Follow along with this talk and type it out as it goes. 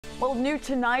Well, new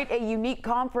tonight, a unique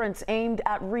conference aimed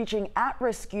at reaching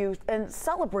at-risk youth and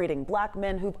celebrating Black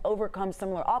men who've overcome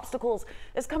similar obstacles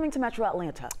is coming to Metro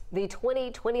Atlanta. The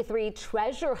 2023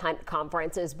 Treasure Hunt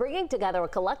Conference is bringing together a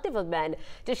collective of men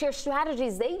to share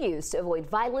strategies they use to avoid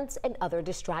violence and other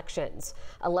distractions.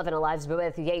 11 Alive's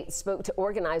Beth Yates spoke to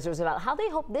organizers about how they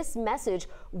hope this message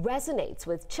resonates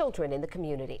with children in the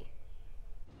community.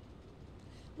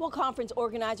 Well, conference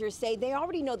organizers say they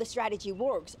already know the strategy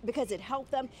works because it helped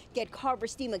them get Carver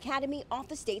STEAM Academy off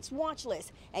the state's watch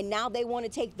list. And now they want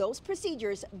to take those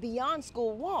procedures beyond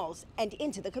school walls and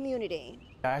into the community.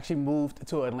 I actually moved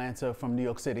to Atlanta from New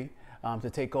York City to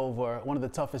take over one of the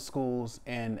toughest schools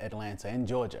in Atlanta, in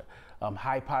Georgia.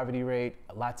 High poverty rate,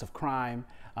 lots of crime.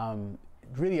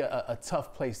 Really a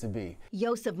tough place to be.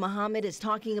 Yosef Muhammad is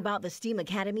talking about the STEAM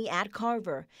Academy at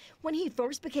Carver. When he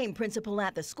first became principal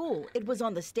at the school, it was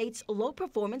on the state's low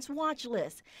performance watch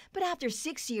list. But after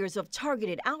 6 years of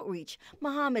targeted outreach,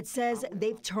 Muhammad says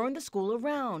they've turned the school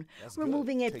around,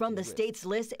 removing it from the state's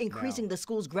list, increasing the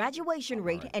school's graduation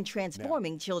rate and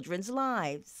transforming children's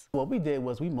lives. What we did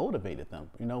was we motivated them.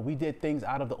 You know, we did things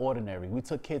out of the ordinary. We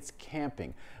took kids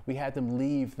camping. We had them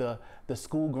leave the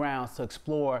school grounds to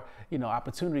explore,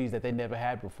 opportunities that they never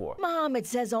had before. Muhammad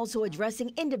says also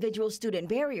addressing individual student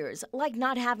barriers, like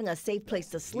not having a safe place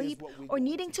to sleep or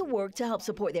needing to work to help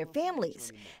support their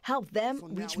families, help them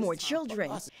reach more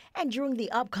children. And during the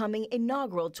upcoming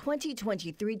inaugural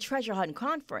 2023 Treasure Hunt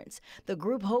Conference, the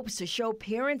group hopes to show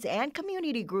parents and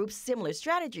community groups similar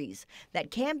strategies that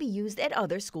can be used at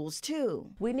other schools too.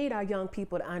 We need our young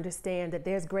people to understand that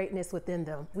there's greatness within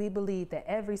them. We believe that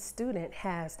every student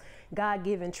has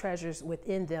God-given treasures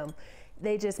within them.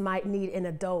 They just might need an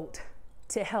adult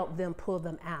to help them pull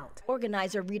them out.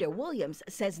 Organizer Rita Williams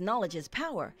says knowledge is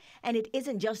power, and it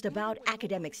isn't just about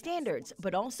academic standards,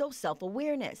 but also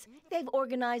self-awareness. They've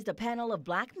organized a panel of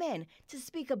Black men to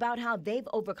speak about how they've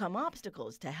overcome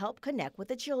obstacles to help connect with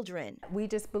the children. We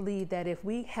just believe that if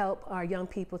we help our young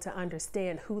people to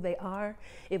understand who they are,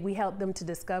 if we help them to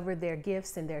discover their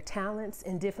gifts and their talents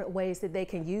in different ways that they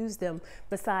can use them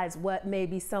besides what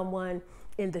maybe someone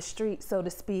in the street, so to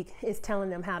speak, is telling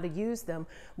them how to use them,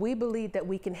 we believe that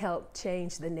we can help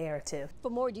change the narrative.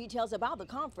 For more details about the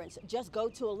conference, just go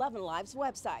to 11 Alive's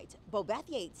website. Beth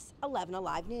Yates, 11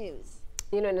 Alive News.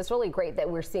 And it's really great that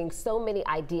we're seeing so many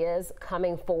ideas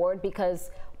coming forward,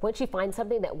 because once you find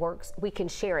something that works, we can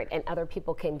share it and other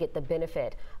people can get the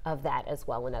benefit of that as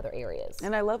well in other areas.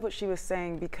 And I love what she was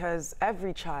saying, because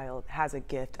every child has a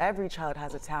gift, every child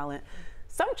has a talent.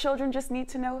 Some children just need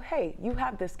to know, hey, you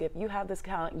have this gift, you have this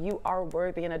talent, you are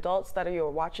worthy. And adults that you're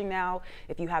watching now,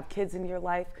 if you have kids in your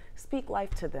life, speak life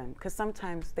to them, because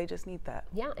sometimes they just need that.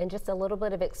 Yeah, and just a little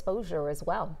bit of exposure as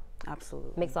well.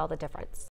 Absolutely. Makes all the difference.